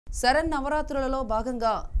శరన్నవరాత్రులలో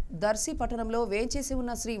భాగంగా దర్శి పట్టణంలో వేంచేసి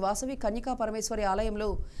ఉన్న శ్రీ వాసవి కన్యకా పరమేశ్వరి ఆలయంలో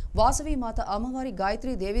వాసవి మాత అమ్మవారి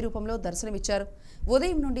గాయత్రి దేవి రూపంలో దర్శనమిచ్చారు.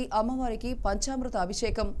 ఉదయం నుండి అమ్మవారికి పంచామృత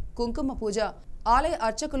అభిషేకం, కుంకుమ పూజ ఆలయ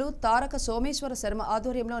అర్చకులు తారక సోమేశ్వర శర్మ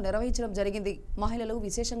ఆధ్వర్యంలో నిర్వహించడం జరిగింది. మహిళలు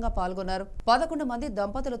విశేషంగా పాల్గొన్నారు. 11 మంది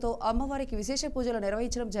దంపతులతో అమ్మవారికి విశేష పూజలు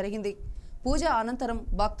నిర్వహించడం జరిగింది. పూజ అనంతరం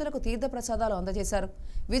భక్తులకు తీర్థప్రసాదాలు అందజేశారు.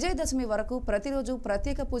 విజయదశమి వరకు ప్రతిరోజు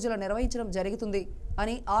ప్రత్యేక పూజలు నిర్వహించడం జరుగుతుంది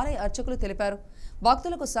అని ఆలయ అర్చకులు తెలిపారు.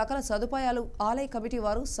 భక్తులకు సకల సదుపాయాలు ఆలయ కమిటీ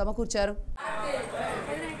వారు సమకూర్చారు.